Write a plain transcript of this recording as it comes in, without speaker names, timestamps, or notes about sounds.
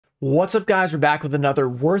What's up, guys? We're back with another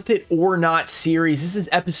Worth It or Not series. This is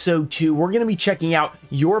episode 2. We're going to be checking out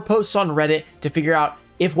your posts on Reddit to figure out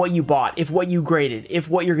if what you bought, if what you graded, if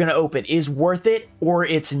what you're going to open is worth it or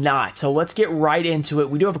it's not. So let's get right into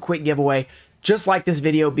it. We do have a quick giveaway. Just like this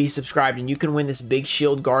video, be subscribed and you can win this big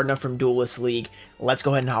shield Gardner from Duelist League. Let's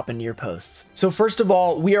go ahead and hop into your posts. So first of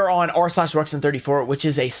all, we are on r/Ruxin34, which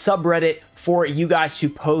is a subreddit for you guys to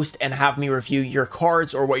post and have me review your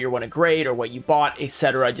cards or what you want to grade or what you bought,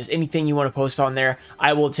 etc. Just anything you want to post on there,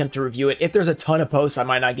 I will attempt to review it. If there's a ton of posts, I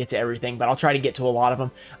might not get to everything, but I'll try to get to a lot of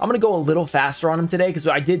them. I'm going to go a little faster on them today because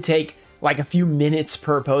I did take like a few minutes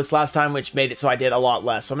per post last time, which made it so I did a lot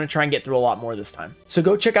less. So I'm going to try and get through a lot more this time. So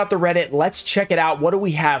go check out the Reddit. Let's check it out. What do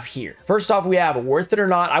we have here? First off, we have Worth It or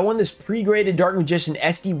Not. I won this pre-graded Dark Magician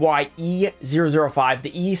SDY E005.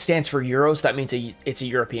 The E stands for Euro, so that means it's a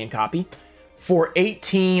European copy. For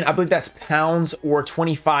 18, I believe that's pounds or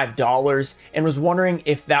 $25, and was wondering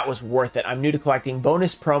if that was worth it. I'm new to collecting.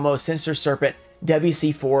 Bonus promo, Sinister Serpent,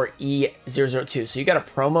 WC4E002. So you got a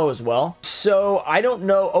promo as well. So I don't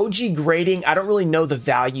know, OG grading, I don't really know the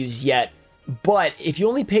values yet, but if you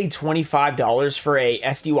only paid $25 for a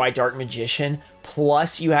SDY Dark Magician,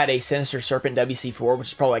 plus you had a Sinister Serpent WC4, which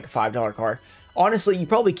is probably like a $5 card, honestly, you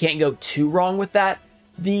probably can't go too wrong with that.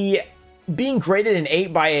 The being graded an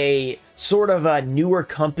 8 by a sort of a newer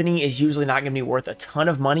company is usually not going to be worth a ton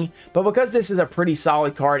of money, but because this is a pretty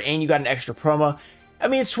solid card and you got an extra promo, I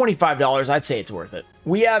mean, it's $25. I'd say it's worth it.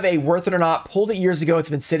 We have a Worth It or Not. Pulled it years ago. It's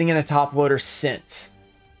been sitting in a top loader since.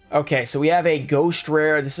 Okay, so we have a Ghost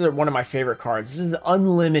Rare. This is one of my favorite cards. This is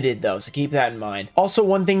unlimited, though, so keep that in mind. Also,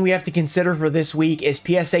 one thing we have to consider for this week is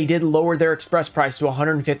PSA did lower their express price to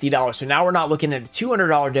 $150. So now we're not looking at a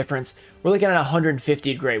 $200 difference. We're looking at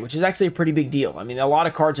 $150 grade, which is actually a pretty big deal. I mean, a lot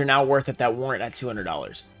of cards are now worth it that weren't at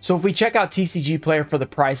 $200. So if we check out TCGPlayer for the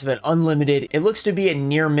price of an unlimited, it looks to be a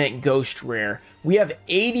near mint Ghost Rare. We have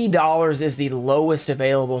 $80 as the lowest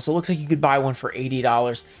available, so it looks like you could buy one for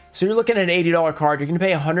 $80. So you're looking at an $80 card, you're going to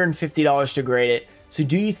pay $150 to grade it. So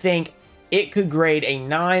do you think it could grade a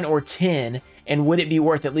 9 or 10, and would it be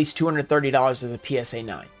worth at least $230 as a PSA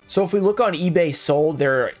 9? So if we look on eBay sold,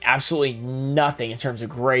 there are absolutely nothing in terms of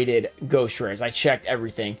graded Ghost Rares. I checked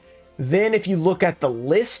everything. Then if you look at the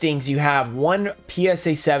listings, you have one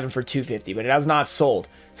PSA 7 for $250, but it has not sold.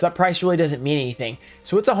 So that price really doesn't mean anything.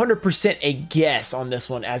 So it's 100% a guess on this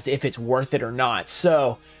one as to if it's worth it or not.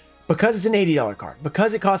 So because it's an $80 card,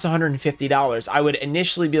 because it costs $150, I would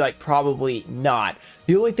initially be like, probably not.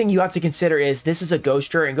 The only thing you have to consider is this is a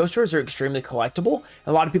Ghost Rare, and Ghost Rares are extremely collectible.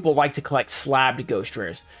 A lot of people like to collect slabbed Ghost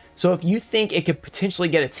Rares. So if you think it could potentially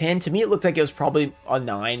get a 10, to me it looked like it was probably a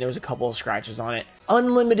 9. There was a couple of scratches on it.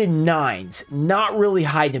 Unlimited 9s, not really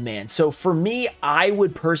high demand. So for me, I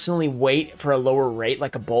would personally wait for a lower rate,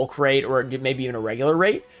 like a bulk rate or maybe even a regular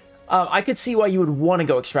rate. I could see why you would want to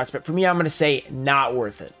go express, but for me, I'm going to say not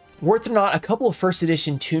worth it. Worth It or Not, a couple of first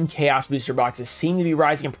edition Toon Chaos booster boxes seem to be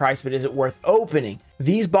rising in price, but is it worth opening?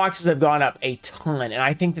 These boxes have gone up a ton, and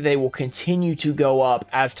I think that they will continue to go up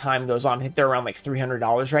as time goes on. I think they're around like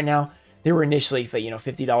 $300 right now. They were initially,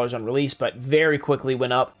 $50 on release, but very quickly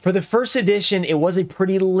went up. For the first edition, it was a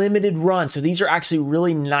pretty limited run. So these are actually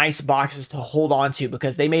really nice boxes to hold on to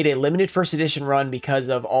because they made a limited first edition run because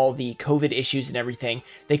of all the COVID issues and everything.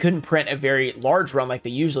 They couldn't print a very large run like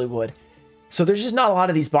they usually would. So there's just not a lot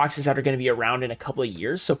of these boxes that are going to be around in a couple of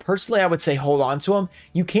years. So personally, I would say hold on to them.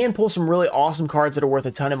 You can pull some really awesome cards that are worth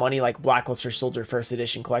a ton of money, like Blackluster Soldier First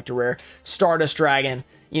Edition Collector Rare, Stardust Dragon,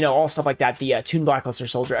 all stuff like that. The Toon Blackluster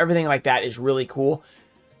Soldier, everything like that is really cool.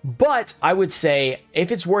 But I would say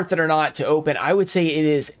if it's worth it or not to open, I would say it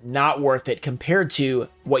is not worth it compared to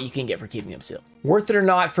what you can get for keeping them sealed. Worth It or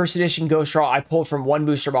Not, First Edition Ghost Raw, I pulled from one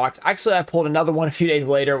booster box. Actually, I pulled another one a few days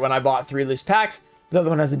later when I bought 3 loose packs. The other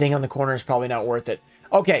one has the ding on the corner, is probably not worth it.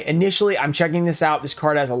 Okay, initially, I'm checking this out. This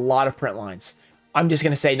card has a lot of print lines. I'm just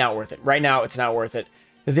going to say not worth it. Right now, it's not worth it.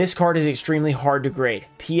 This card is extremely hard to grade.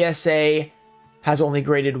 PSA has only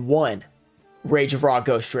graded 1 Rage of Ra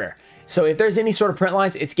Ghost Rare. So if there's any sort of print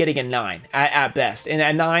lines, it's getting a 9 at best. And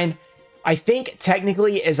at 9, I think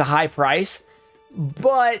technically is a high price,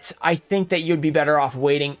 but I think that you'd be better off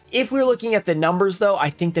waiting. If we're looking at the numbers, though, I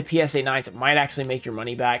think the PSA 9s might actually make your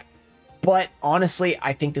money back. But honestly,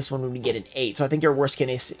 I think this one would get an 8. So I think your worst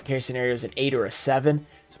case scenario is an 8 or a 7.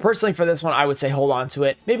 So personally for this one, I would say hold on to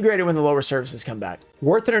it. Maybe grade it when the lower services come back.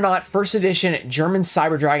 Worth It or Not, First Edition German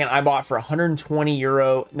Cyber Dragon I bought for 120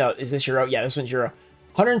 euro. No, is this euro? Yeah, this one's euro.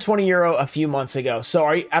 120 euro a few months ago. So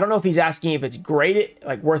I don't know if he's asking if it's graded,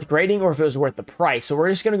 like worth grading, or if it was worth the price. So we're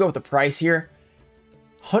just going to go with the price here.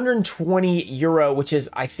 120 euro, which is,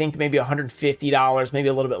 I think, maybe $150, maybe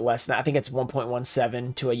a little bit less than that. I think it's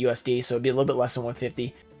 1.17 to a USD, so it'd be a little bit less than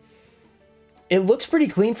 150. It looks pretty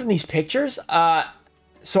clean from these pictures.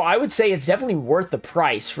 So I would say it's definitely worth the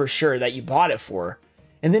price for sure that you bought it for.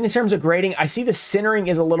 And then in terms of grading, I see the centering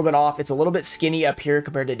is a little bit off. It's a little bit skinny up here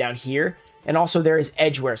compared to down here. And also there is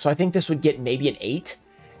edge wear. So I think this would get maybe an 8.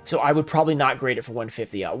 So I would probably not grade it for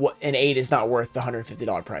 150. An 8 is not worth the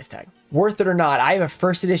 $150 price tag. Worth it or not, I have a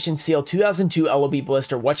first edition sealed 2002 LOB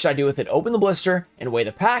blister. What should I do with it? Open the blister and weigh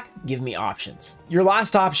the pack. Give me options. Your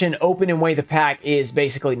last option, open and weigh the pack, is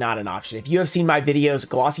basically not an option. If you have seen my videos,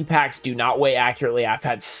 glossy packs do not weigh accurately. I've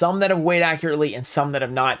had some that have weighed accurately and some that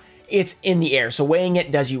have not. It's in the air, so weighing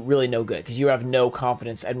it does you really no good because you have no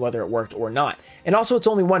confidence in whether it worked or not. And also, it's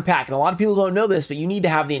only one pack, and a lot of people don't know this, but you need to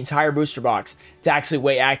have the entire booster box to actually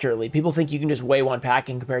weigh accurately. People think you can just weigh one pack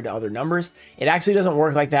and compare to other numbers. It actually doesn't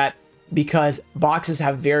work like that because boxes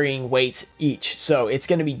have varying weights each, so it's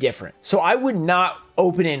going to be different. So I would not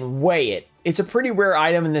open and weigh it. It's a pretty rare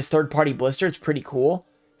item in this third-party blister. It's pretty cool.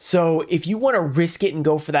 So if you want to risk it and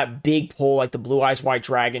go for that big pull like the Blue Eyes White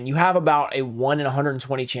Dragon, you have about a 1 in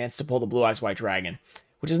 120 chance to pull the Blue Eyes White Dragon,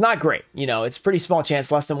 which is not great. You know, it's a pretty small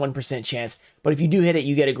chance, less than 1% chance. But if you do hit it,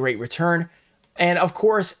 you get a great return. And of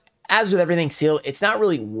course, as with everything sealed, it's not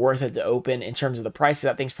really worth it to open in terms of the price.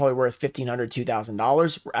 That thing's probably worth $1,500,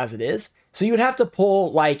 $2,000 as it is. So you would have to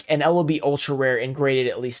pull like an LOB Ultra Rare and grade it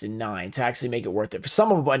at least a 9 to actually make it worth it. For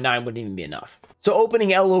some of them, a 9 wouldn't even be enough. So opening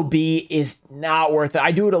LOB is not worth it.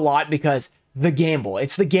 I do it a lot because the gamble.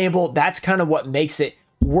 It's the gamble. That's kind of what makes it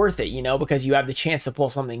worth it, you know, because you have the chance to pull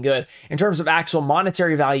something good. In terms of actual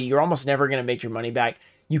monetary value, you're almost never going to make your money back.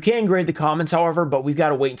 You can grade the comments, however, but we've got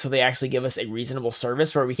to wait until they actually give us a reasonable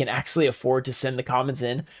service where we can actually afford to send the comments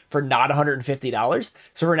in for not $150.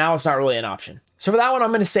 So for now, it's not really an option. So for that one, I'm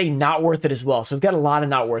going to say not worth it as well. So we've got a lot of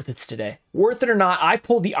not worth it's today. Worth it or not, I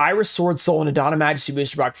pulled the Iris Sword Soul in a Dawn of Majesty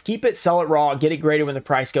booster box. Keep it, sell it raw, get it graded when the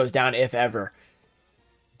price goes down, if ever.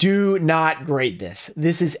 Do not grade this.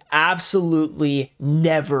 This is absolutely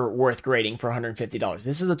never worth grading for $150.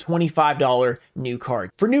 This is a $25 new card.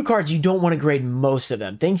 For new cards, you don't want to grade most of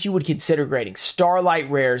them. Things you would consider grading: Starlight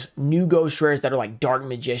rares, new Ghost rares that are like Dark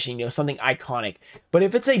Magician, you know, something iconic. But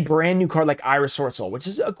if it's a brand new card like Iris Sword Soul, which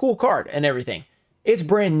is a cool card and everything, it's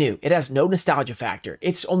brand new. It has no nostalgia factor.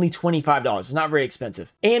 It's only $25. It's not very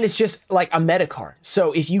expensive. And it's just like a meta card.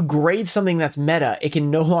 So if you grade something that's meta, it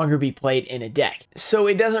can no longer be played in a deck. So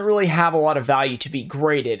it doesn't really have a lot of value to be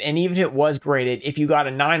graded. And even if it was graded, if you got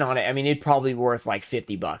a 9 on it, I mean, it'd probably be worth like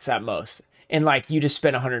 50 bucks at most. And like you just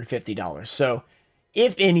spent $150. So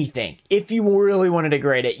if anything, if you really wanted to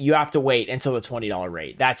grade it, you have to wait until the $20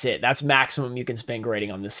 rate. That's it. That's maximum you can spend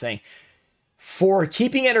grading on this thing. For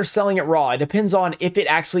keeping it or selling it raw, it depends on if it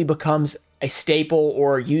actually becomes a staple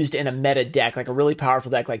or used in a meta deck, like a really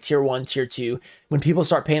powerful deck like tier 1, tier 2, when people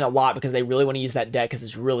start paying a lot because they really want to use that deck because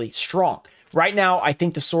it's really strong. Right now, I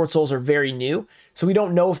think the Sword Souls are very new, so we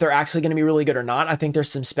don't know if they're actually going to be really good or not. I think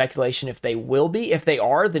there's some speculation if they will be. If they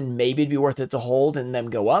are, then maybe it'd be worth it to hold and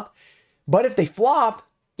them go up. But if they flop,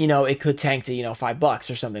 you know, it could tank to, you know, $5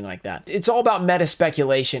 or something like that. It's all about meta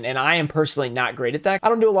speculation, and I am personally not great at that. I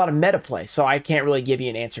don't do a lot of meta play, so I can't really give you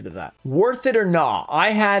an answer to that. Worth it or not?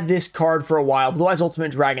 I had this card for a while, Blue Eyes Ultimate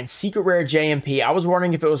Dragon, Secret Rare JMP. I was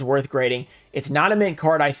wondering if it was worth grading. It's not a mint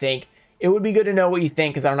card, I think. It would be good to know what you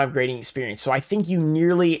think because I don't have grading experience. So I think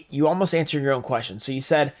you almost answered your own question. So you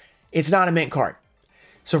said it's not a mint card.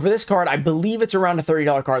 So for this card, I believe it's around a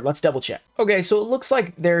 $30 card. Let's double check. Okay, so it looks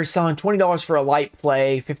like they're selling $20 for a light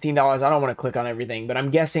play, $15. I don't want to click on everything, but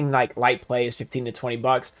I'm guessing like light play is 15 to 20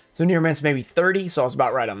 bucks. So near mint's maybe 30, so I was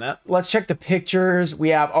about right on that. Let's check the pictures. We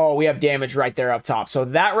have damage right there up top. So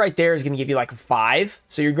that right there is going to give you like a 5.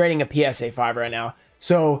 So you're grading a PSA 5 right now.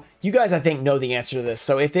 So you guys, I think, know the answer to this.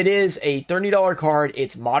 So if it is a $30 card,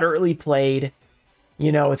 it's moderately played.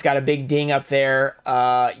 You know, it's got a big ding up there.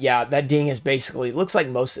 Yeah, that ding is basically, looks like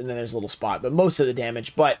most, and then there's a little spot, but most of the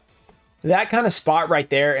damage. But that kind of spot right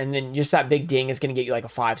there, and then just that big ding is going to get you like a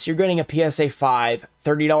 5. So you're getting a PSA 5,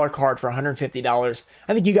 $30 card for $150.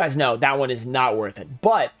 I think you guys know that one is not worth it.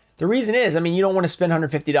 But the reason is, I mean, you don't want to spend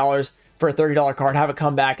 $150 for a $30 card, have it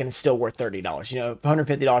come back, and it's still worth $30. You know,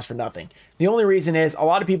 $150 for nothing. The only reason is a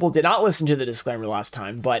lot of people did not listen to the disclaimer last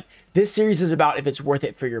time, but this series is about if it's worth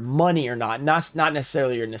it for your money or not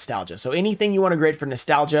necessarily your nostalgia. So anything you want to grade for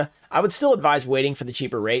nostalgia, I would still advise waiting for the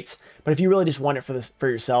cheaper rates. But if you really just want it for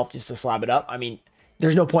yourself, just to slab it up, I mean,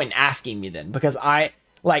 there's no point in asking me then, because I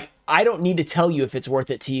don't need to tell you if it's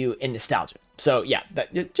worth it to you in nostalgia. So yeah,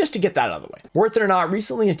 just to get that out of the way. Worth it or not,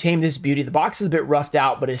 recently obtained this beauty. The box is a bit roughed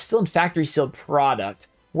out, but it's still in factory sealed product.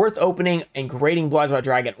 worth opening and grading Blue Eyes White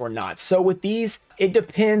Dragon or not. So with these, it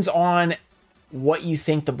depends on what you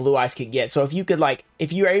think the Blue Eyes could get. So if you could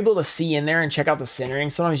if you're able to see in there and check out the centering,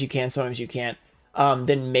 sometimes you can, sometimes you can't,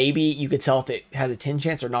 then maybe you could tell if it has a 10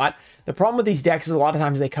 chance or not. The problem with these decks is a lot of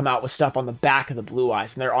times they come out with stuff on the back of the Blue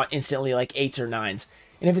Eyes and they're instantly like 8s or 9s.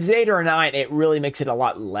 And if it's an 8 or a 9, it really makes it a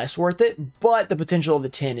lot less worth it, but the potential of the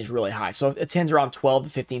 10 is really high. So if a 10's around 12 to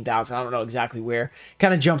 15,000, I don't know exactly where,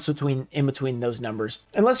 kind of jumps in between those numbers.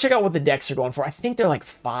 And let's check out what the decks are going for. I think they're like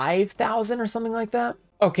 5,000 or something like that.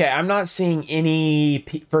 Okay, I'm not seeing any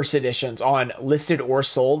first editions on listed or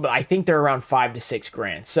sold, but I think they're around 5 to 6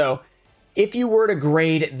 grand. So if you were to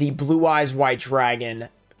grade the Blue Eyes White Dragon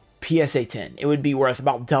PSA 10, it would be worth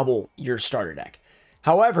about double your starter deck.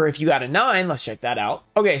 However, if you got a 9, let's check that out.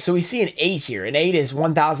 Okay, so we see an 8 here. An 8 is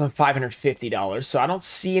 $1,550, so I don't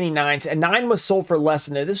see any 9s. A 9 was sold for less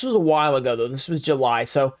than that. This was a while ago, though. This was July,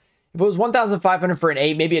 so if it was $1,500 for an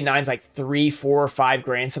 8, maybe a 9's like 3, 4, or 5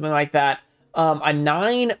 grand, something like that. A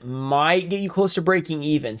 9 might get you close to breaking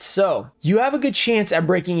even. So you have a good chance at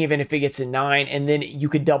breaking even if it gets a 9, and then you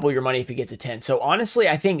could double your money if it gets a 10. So honestly,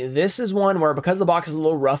 I think this is one where, because the box is a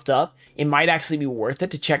little roughed up, it might actually be worth it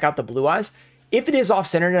to check out the Blue Eyes. If it is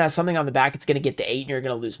off-centered and has something on the back, it's going to get the 8 and you're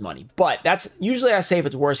going to lose money. But that's usually, I say, if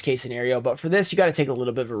it's worst case scenario. But for this, you got to take a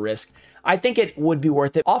little bit of a risk. I think it would be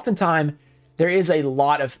worth it. Oftentimes, there is a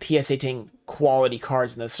lot of PSA 10 quality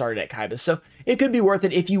cards in the starter deck Kybus. So it could be worth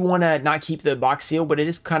it if you want to not keep the box sealed, but it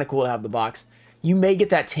is kind of cool to have the box. You may get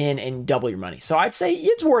that 10 and double your money. So I'd say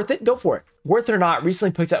it's worth it. Go for it. Worth it or not,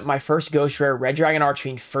 recently picked up my first Ghost Rare Red Dragon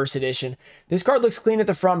Archfiend first edition. This card looks clean at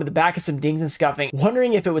the front, but the back has some dings and scuffing.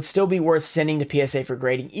 Wondering if it would still be worth sending to PSA for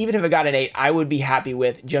grading. Even if it got an 8, I would be happy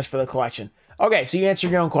with just for the collection. Okay, so you answered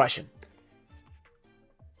your own question.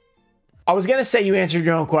 I was going to say you answered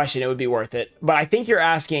your own question, it would be worth it. But I think you're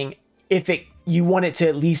asking if you want it to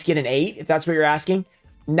at least get an 8, if that's what you're asking.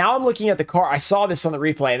 Now I'm looking at the card. I saw this on the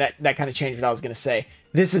replay, and that kind of changed what I was going to say.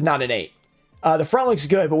 This is not an 8. The front looks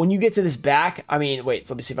good, but when you get to this back, I mean, wait,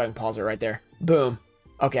 let me see if I can pause it right there. Boom.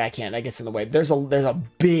 Okay, I can't. That gets in the way. There's a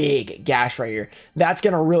big gash right here. That's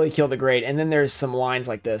going to really kill the grade. And then there's some lines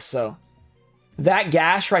like this. So that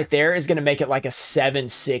gash right there is going to make it like a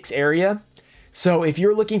 7-6 area. So if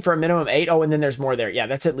you're looking for a minimum 8, oh, and then there's more there. Yeah,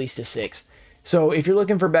 that's at least a 6. So if you're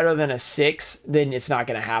looking for better than a 6, then it's not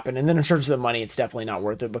going to happen. And then in terms of the money, it's definitely not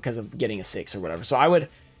worth it because of getting a 6 or whatever. So I would,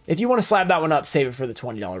 if you want to slab that one up, save it for the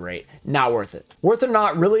 $20 rate. Not worth it. Worth it or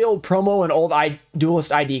not, really old promo and old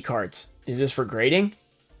Duelist ID cards. Is this for grading?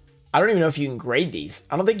 I don't even know if you can grade these.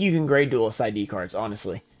 I don't think you can grade Duelist ID cards,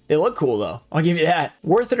 honestly. They look cool, though. I'll give you that.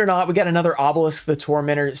 Worth it or not, we got another Obelisk the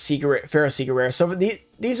Tormentor Pharaoh Secret Rare. So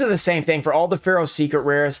these are the same thing for all the Pharaoh Secret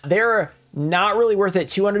Rares. They're not really worth it at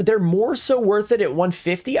 200. They're more so worth it at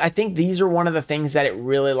 150. I think these are one of the things that it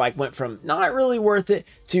really went from not really worth it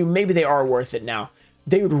to maybe they are worth it now.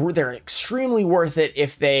 They're extremely worth it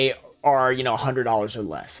if they are, you know, $100 or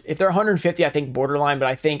less. If they're 150, I think borderline, but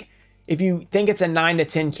I think if you think it's a 9 to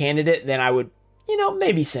 10 candidate, then I would, you know,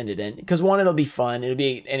 maybe send it in, because one, it'll be fun. It'll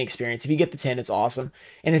be an experience. If you get the 10, it's awesome.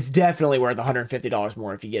 And it's definitely worth $150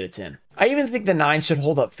 more if you get a 10. I even think the 9 should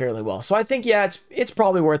hold up fairly well. So I think, yeah, it's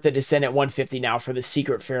probably worth it to send at 150 now for the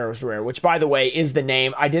Secret Pharaoh's Rare, which, by the way, is the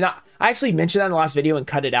name. I actually mentioned that in the last video and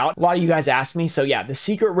cut it out. A lot of you guys asked me. So yeah, the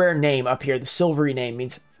Secret Rare name up here, the silvery name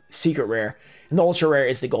means Secret Rare, and the Ultra Rare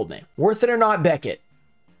is the gold name. Worth it or not, Beckett?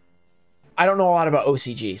 I don't know a lot about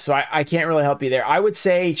OCG, so I can't really help you there. I would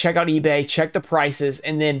say check out eBay, check the prices,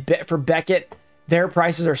 and then for Beckett, their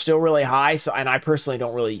prices are still really high. So, and I personally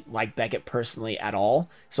don't really like Beckett personally at all.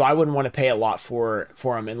 So I wouldn't want to pay a lot for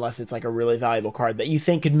them unless it's like a really valuable card that you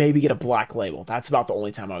think could maybe get a black label. That's about the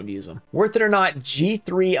only time I would use them. Worth it or not,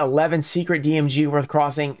 G311 Secret DMG worth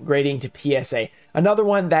crossing grading to PSA. Another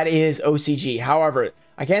one that is OCG. However,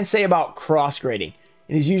 I can't say about cross grading.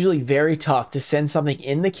 It is usually very tough to send something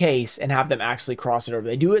in the case and have them actually cross it over.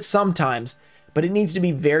 They do it sometimes, but it needs to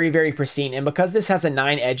be very, very pristine. And because this has a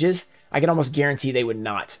 9 edges, I can almost guarantee they would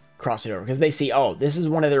not cross it over because they see, oh, this is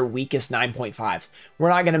one of their weakest 9.5s. We're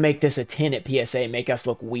not going to make this a 10 at PSA and make us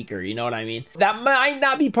look weaker. You know what I mean? That might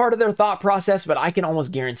not be part of their thought process, but I can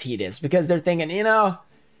almost guarantee it is because they're thinking, you know,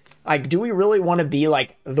 like, do we really want to be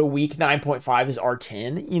like the weak 9.5 is our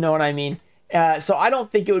 10? You know what I mean? So I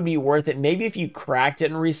don't think it would be worth it. Maybe if you cracked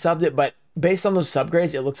it and resubbed it, but based on those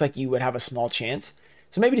subgrades, it looks like you would have a small chance.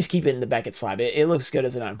 So maybe just keep it in the Beckett slab. It looks good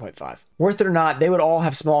as a 9.5. Worth it or not, they would all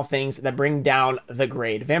have small things that bring down the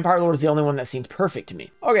grade. Vampire Lord is the only one that seems perfect to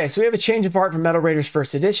me. Okay, so we have a change of heart from Metal Raiders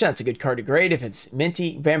first edition. That's a good card to grade if it's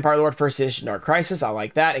minty. Vampire Lord first edition Dark Crisis. I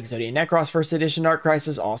like that. Exodia Necros first edition Dark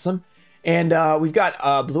Crisis. Awesome. And we've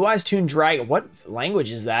got Blue Eyes Toon Dragon. What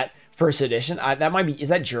language is that? First edition. That might be, is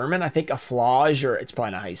that German? I think a flage, or it's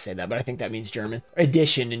probably not how you say that, but I think that means German.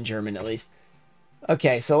 Edition in German, at least.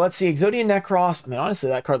 Okay, so let's see. Exodian Necros. I mean, honestly,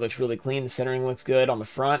 that card looks really clean. The centering looks good on the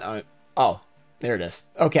front. Oh, there it is.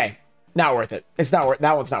 Okay, not worth it. It's not worth,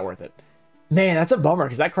 that one's not worth it. Man, that's a bummer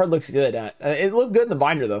because that card looks good. It looked good in the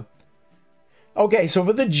binder, though. Okay, so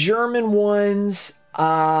for the German ones,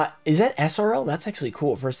 is that SRL? That's actually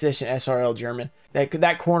cool. First edition SRL German.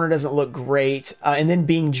 That corner doesn't look great. And then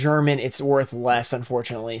being German, it's worth less,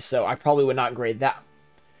 unfortunately. So I probably would not grade that.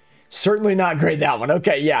 Certainly not grade that one.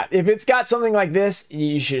 Okay, yeah. If it's got something like this,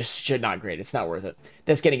 you should not grade it. It's not worth it.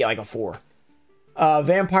 That's going to get like a 4.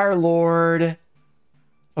 Vampire Lord.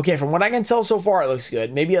 Okay, from what I can tell so far, it looks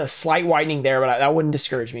good. Maybe a slight widening there, but that wouldn't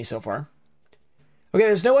discourage me so far. Okay,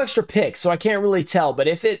 there's no extra picks, so I can't really tell. But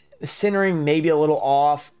if the centering may be a little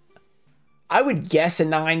off, I would guess a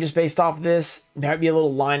 9 just based off of this. There might be a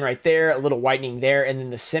little line right there, a little widening there, and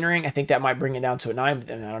then the centering, I think that might bring it down to a 9. But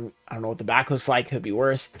then I don't know what the back looks like. Could be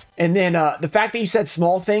worse. And then the fact that you said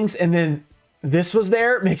small things and then this was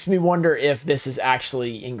there makes me wonder if this is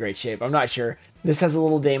actually in great shape. I'm not sure. This has a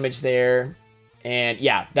little damage there. And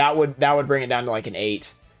yeah, that would bring it down to like an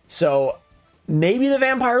 8. So maybe the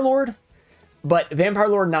Vampire Lord, but Vampire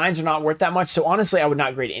Lord 9s are not worth that much. So honestly, I would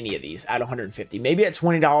not grade any of these at 150. Maybe at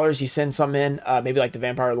 $20, you send some in. Maybe like the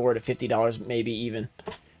Vampire Lord at $50, maybe even.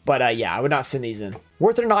 But yeah, I would not send these in.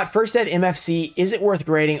 Worth it or not, first ed MFC, is it worth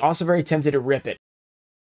grading? Also very tempted to rip it.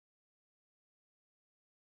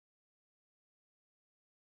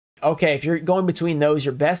 Okay, if you're going between those,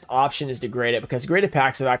 your best option is to grade it because graded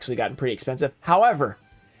packs have actually gotten pretty expensive. However,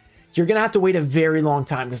 you're going to have to wait a very long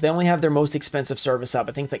time because they only have their most expensive service up.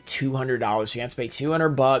 I think it's like $200. So you have to pay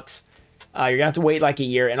 $200. You're going to have to wait like a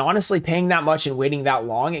year. And honestly, paying that much and waiting that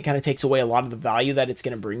long, it kind of takes away a lot of the value that it's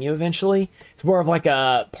going to bring you eventually. It's more of like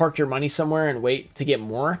a park your money somewhere and wait to get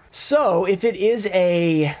more. So if it is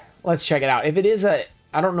a, let's check it out. If it is a,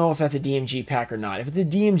 I don't know if that's a DMG pack or not. If it's a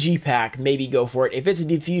DMG pack, maybe go for it. If it's a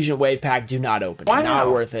Diffusion Wave pack, do not open it.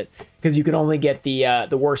 Not worth it because you can only get the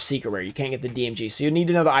worst secret rare. You can't get the DMG, so you need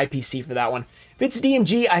to know the IPC for that one. If it's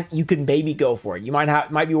DMG, you could maybe go for it. You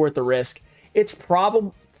might be worth the risk. It's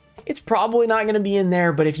probably not going to be in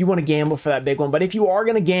there, but if you want to gamble for that big one, but if you are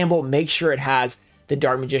going to gamble, make sure it has the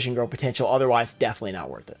Dark Magician Girl potential. Otherwise, definitely not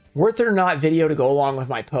worth it. Worth it or not video to go along with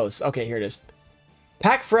my posts. Okay, here it is.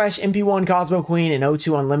 Pack Fresh, MP1 Cosmo Queen, and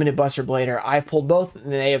O2 Unlimited Buster Blader. I've pulled both,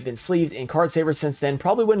 and they have been sleeved in Card Saver since then.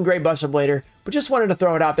 Probably wouldn't grade Buster Blader, but just wanted to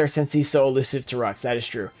throw it out there since he's so elusive to Rux. That is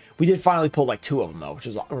true. We did finally pull like 2 of them, though, which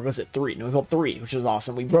was, or was it 3? No, we pulled 3, which was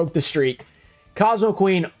awesome. We broke the streak. Cosmo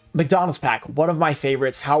Queen, McDonald's pack, one of my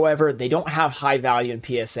favorites. However, they don't have high value in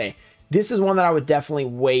PSA. This is one that I would definitely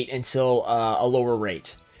wait until a lower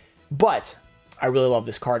rate. But I really love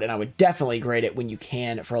this card, and I would definitely grade it when you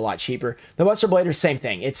can for a lot cheaper. The Buster Blader, same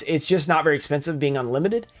thing. It's just not very expensive being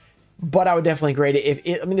unlimited, but I would definitely grade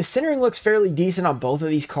it. I mean, the centering looks fairly decent on both of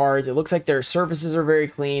these cards. It looks like their surfaces are very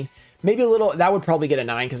clean. Maybe a little, that would probably get a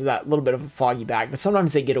 9 because of that little bit of a foggy back, but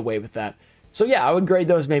sometimes they get away with that. So yeah, I would grade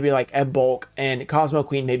those maybe like at bulk, and Cosmo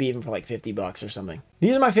Queen maybe even for like $50 or something.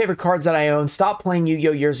 These are my favorite cards that I own. Stopped playing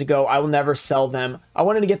Yu-Gi-Oh! Years ago. I will never sell them. I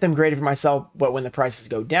wanted to get them graded for myself, but when the prices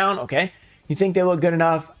go down, okay. You think they look good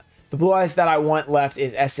enough? The Blue Eyes that I want left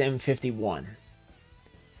is SM51.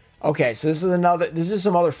 Okay, so this is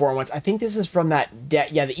some other foreign ones. I think this is from that deck,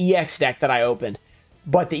 yeah, the EX deck that I opened.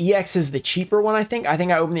 But the EX is the cheaper one, I think. I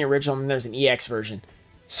think I opened the original and there's an EX version.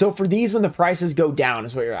 So for these, when the prices go down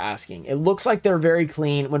is what you're asking. It looks like they're very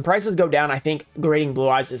clean. When prices go down, I think grading Blue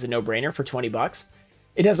Eyes is a no-brainer for 20 bucks.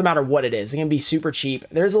 It doesn't matter what it is. It's going to be super cheap.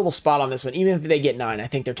 There's a little spot on this one. Even if they get 9, I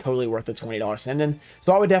think they're totally worth the $20 send-in.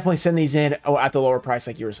 So I would definitely send these in at the lower price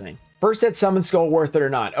like you were saying. First Ed Summon Skull, worth it or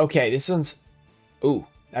not? Okay, this one's... Ooh,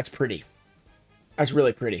 that's pretty. That's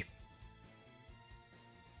really pretty.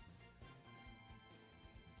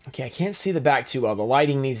 Okay, I can't see the back too well. The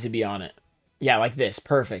lighting needs to be on it. Yeah, like this.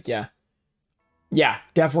 Perfect, yeah. Yeah,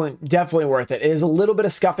 definitely worth it. It is a little bit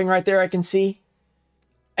of scuffing right there, I can see.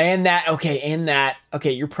 And that,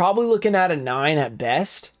 okay, you're probably looking at a 9 at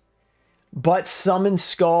best. But Summon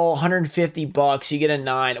Skull, 150 bucks, you get a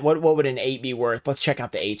 9. What would an 8 be worth? Let's check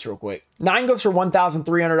out the 8s real quick. 9 goes for $1,300,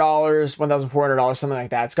 $1,400, something like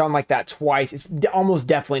that. It's gone like that twice. It's almost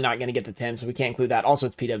definitely not going to get the 10, so we can't include that. Also,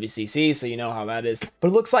 it's PWCC, so you know how that is. But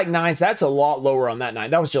it looks like 9s. That's a lot lower on that 9.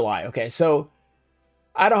 That was July. Okay, so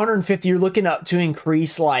at 150, you're looking up to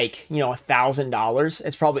increase like, you know, $1,000.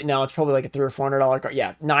 It's probably like a $300 or $400 card.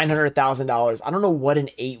 Yeah, $900, $1,000. I don't know what an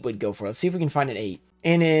 8 would go for. Let's see if we can find an 8.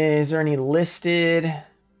 And is there any listed?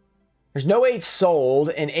 There's no 8 sold,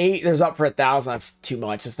 and 8 there's up for 1,000. That's too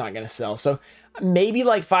much. It's not going to sell. So maybe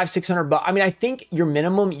like 500-600 bucks. I mean, I think your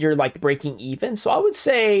minimum, you're like breaking even. So I would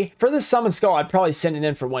say for this summon skull, I'd probably send it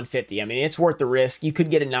in for 150. I mean, it's worth the risk. You could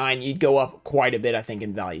get a 9. You'd go up quite a bit, I think,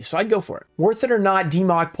 in value. So I'd go for it. Worth it or not,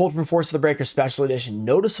 DMOC pulled from Force of the Breaker Special Edition.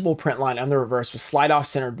 Noticeable print line on the reverse with slide off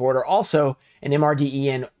centered border. Also an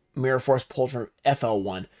MRDEN Mirror Force pulled from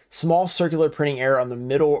FL1. Small circular printing error on the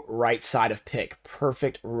middle right side of pick.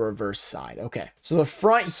 Perfect reverse side. Okay. So the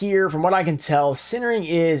front here, from what I can tell, centering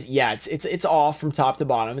is, yeah, it's off from top to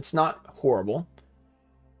bottom. It's not horrible.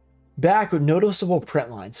 Back with noticeable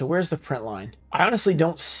print line. So where's the print line? I honestly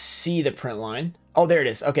don't see the print line. Oh, there it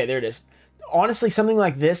is. Okay, there it is. Honestly, something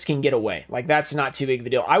like this can get away. Like, that's not too big of a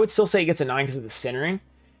deal. I would still say it gets a 9 because of the centering.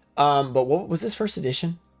 But what was this first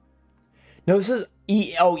edition? No, this is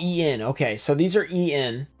EN. Okay, so these are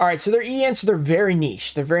EN. All right, so they're EN, so they're very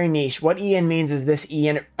niche. They're very niche. What EN means is this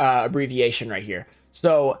EN abbreviation right here.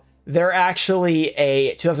 So they're actually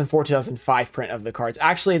a 2004-2005 print of the cards.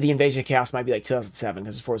 Actually, the Invasion of Chaos might be like 2007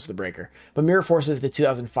 because it's Force of the Breaker. But Mirror Force is the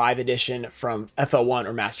 2005 edition from FL1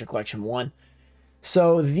 or Master Collection 1.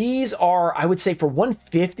 So these are, I would say, for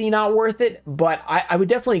 150, not worth it. But I would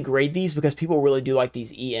definitely grade these because people really do like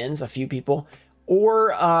these ENs, a few people.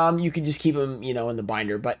 Or you could just keep them, you know, in the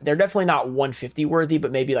binder. But they're definitely not 150 worthy,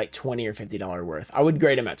 but maybe like $20 or $50 worth. I would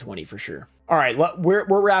grade them at 20 for sure. All right, we're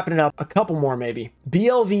wrapping it up. A couple more maybe.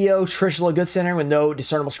 BLVO Trishula, good centering with no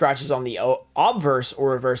discernible scratches on the obverse or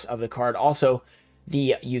reverse of the card. Also,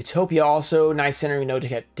 the Utopia, also nice centering with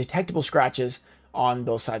no detectable scratches on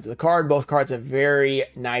both sides of the card. Both cards have very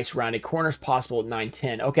nice rounded corners, possible at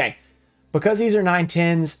 9-10. Okay. Because these are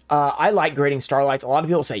 9-10s, I like grading Starlights. A lot of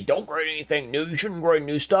people say, don't grade anything new. You shouldn't grade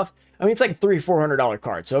new stuff. I mean, it's like a $300-$400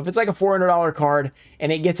 card. So if it's like a $400 card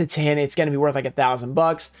and it gets a 10, it's going to be worth like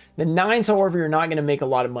 $1,000. The 9s, however, you're not going to make a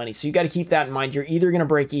lot of money. So you got to keep that in mind. You're either going to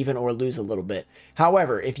break even or lose a little bit.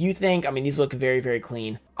 However, if you think, I mean, these look very, very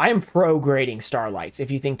clean. I am pro grading Starlights if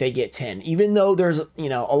you think they get 10. Even though there's, you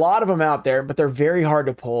know, a lot of them out there, but they're very hard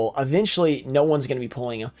to pull. Eventually, no one's going to be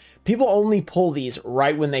pulling them. People only pull these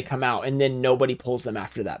right when they come out, and then nobody pulls them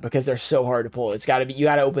after that because they're so hard to pull. It's got to be, you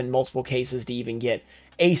got to open multiple cases to even get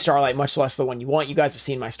a Starlight, much less the one you want. You guys have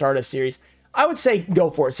seen my Stardust series. I would say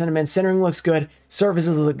go for it. Send them in. Centering looks good.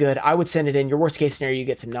 Surfaces look good. I would send it in. Your worst case scenario, you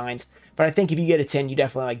get some 9s. But I think if you get a 10, you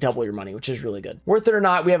definitely like double your money, which is really good. Worth it or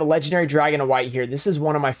not, we have a Legendary Dragon of White here. This is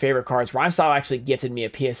one of my favorite cards. Rhymestyle actually gifted me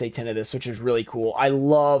a PSA 10 of this, which is really cool. I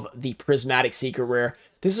love the Prismatic Secret Rare.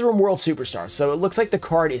 This is from World Superstar. So it looks like the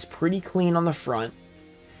card is pretty clean on the front.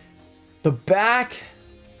 The back,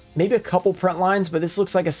 maybe a couple print lines, but this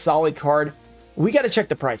looks like a solid card. We got to check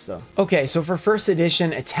the price though. Okay, so for first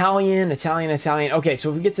edition, Italian. Okay, so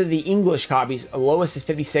if we get to the English copies, the lowest is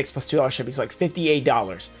 56 plus $2 shipping, so like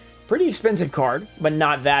 $58. Pretty expensive card, but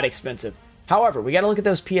not that expensive. However, we got to look at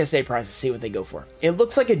those PSA prices, see what they go for. It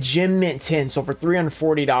looks like a Gem Mint 10, so for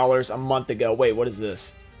 $340 a month ago. Wait, what is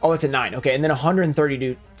this? Oh, it's a 9. Okay, and then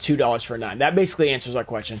 $132 for a 9. That basically answers our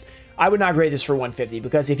question. I would not grade this for 150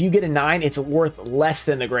 because if you get a 9, it's worth less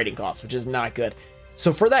than the grading cost, which is not good.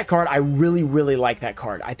 So for that card, I really, really like that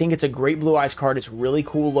card. I think it's a great Blue Eyes card. It's really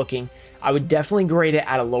cool looking. I would definitely grade it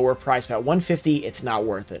at a lower price, but at 150, it's not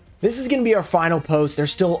worth it. This is going to be our final post.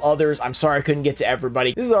 There's still others. I'm sorry I couldn't get to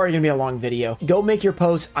everybody. This is already going to be a long video. Go make your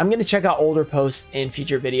posts. I'm going to check out older posts in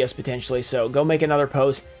future videos potentially, so go make another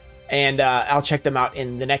post. And I'll check them out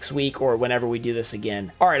in the next week or whenever we do this again.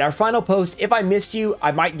 All right, our final post. If I missed you,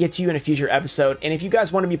 I might get to you in a future episode. And if you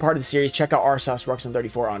guys want to be part of the series, check out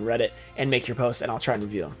r/Ruxin34 on Reddit and make your posts, and I'll try and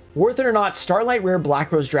review them. Worth it or not, Starlight Rare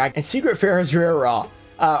Black Rose Dragon and Secret Pharaoh's Rare Raw.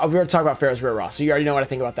 We already talked about Pharaoh's Rare Raw, so you already know what I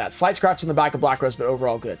think about that. Slight scratch in the back of Black Rose, but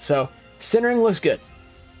overall good. So centering looks good.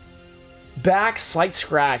 Back, slight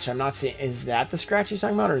scratch. I'm not seeing. Is that the scratch he's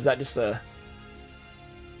talking about, or is that just the...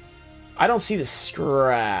 I don't see the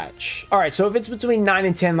scratch. All right, so if it's between 9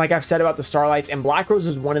 and 10, like I've said about the Starlights, and Black Rose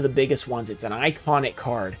is one of the biggest ones. It's an iconic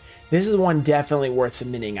card. This is one definitely worth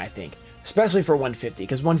submitting, I think, especially for 150,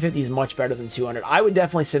 because 150 is much better than 200. I would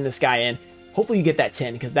definitely send this guy in. Hopefully you get that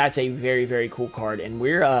 10, because that's a very, very cool card, and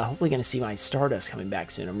we're hopefully going to see my Stardust coming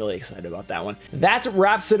back soon. I'm really excited about that one. That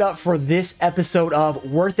wraps it up for this episode of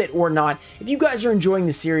Worth It or Not. If you guys are enjoying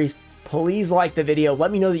the series, please like the video.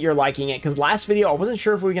 Let me know that you're liking it, because last video, I wasn't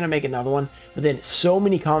sure if we were going to make another one, but then so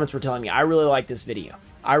many comments were telling me, I really like this video.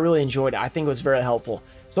 I really enjoyed it. I think it was very helpful.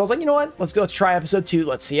 So I was like, you know what? Let's try episode 2.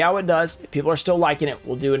 Let's see how it does. If people are still liking it,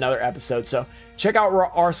 we'll do another episode. So check out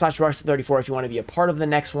r/Ruxin34 if you want to be a part of the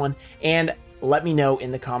next one. And let me know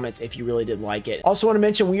in the comments if you really did like it. Also want to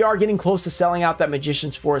mention, we are getting close to selling out that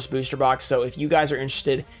Magician's Forest booster box. So if you guys are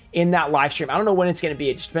interested in that live stream, I don't know when it's going to be.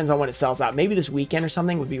 It just depends on when it sells out. Maybe this weekend or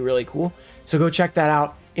something would be really cool. So go check that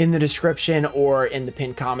out in the description or in the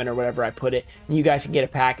pinned comment or whatever I put it. And you guys can get a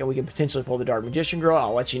pack and we can potentially pull the Dark Magician Girl.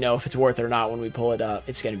 I'll let you know if it's worth it or not when we pull it up.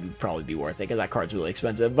 It's going to probably be worth it because that card's really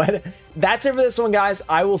expensive. But that's it for this one, guys.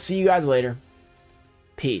 I will see you guys later.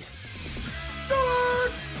 Peace.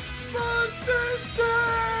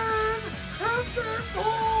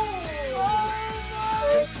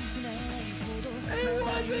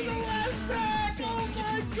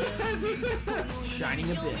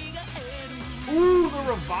 Shining Abyss. Ooh, the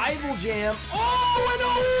Revival Jam. Oh, and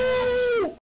oh!